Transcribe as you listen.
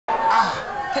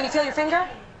Can you feel your finger?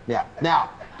 Yeah. Now,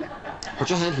 put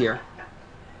your hand here.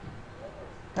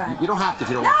 Go ahead. You don't have to if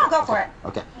you don't No, want to. go for it.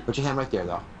 Okay. Put your hand right there,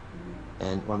 though.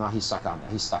 And, well, no, he's stuck on there.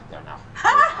 He's stuck there now.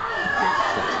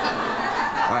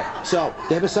 All right. So,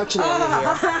 they have a suction area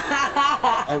here.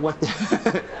 And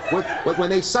when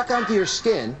they suck onto your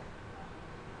skin,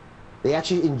 they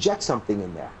actually inject something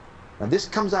in there. Now, this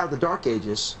comes out of the Dark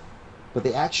Ages, but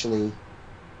they actually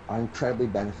are incredibly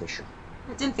beneficial.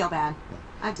 It didn't feel bad.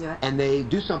 I'd do it. And they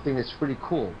do something that's pretty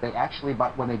cool. They actually,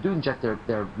 when they do inject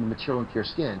their material into your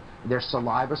skin, their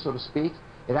saliva, so to speak,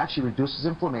 it actually reduces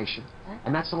inflammation. Okay.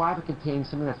 And that saliva contains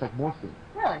something that's like morphine.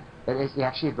 Really? It's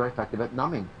actually very effective at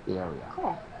numbing the area.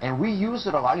 Cool. And we use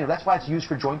it a lot. You know, that's why it's used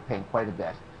for joint pain quite a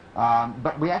bit.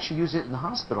 But we actually use it in the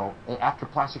hospital after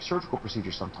plastic surgical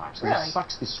procedures sometimes. Really? It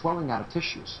sucks the swelling out of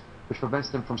tissues, which prevents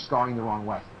them from scarring the wrong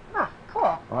way. Huh, cool.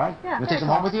 All right? Yeah, You take them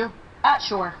home with you?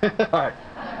 Sure. All right.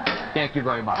 Thank you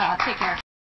very much. Take care.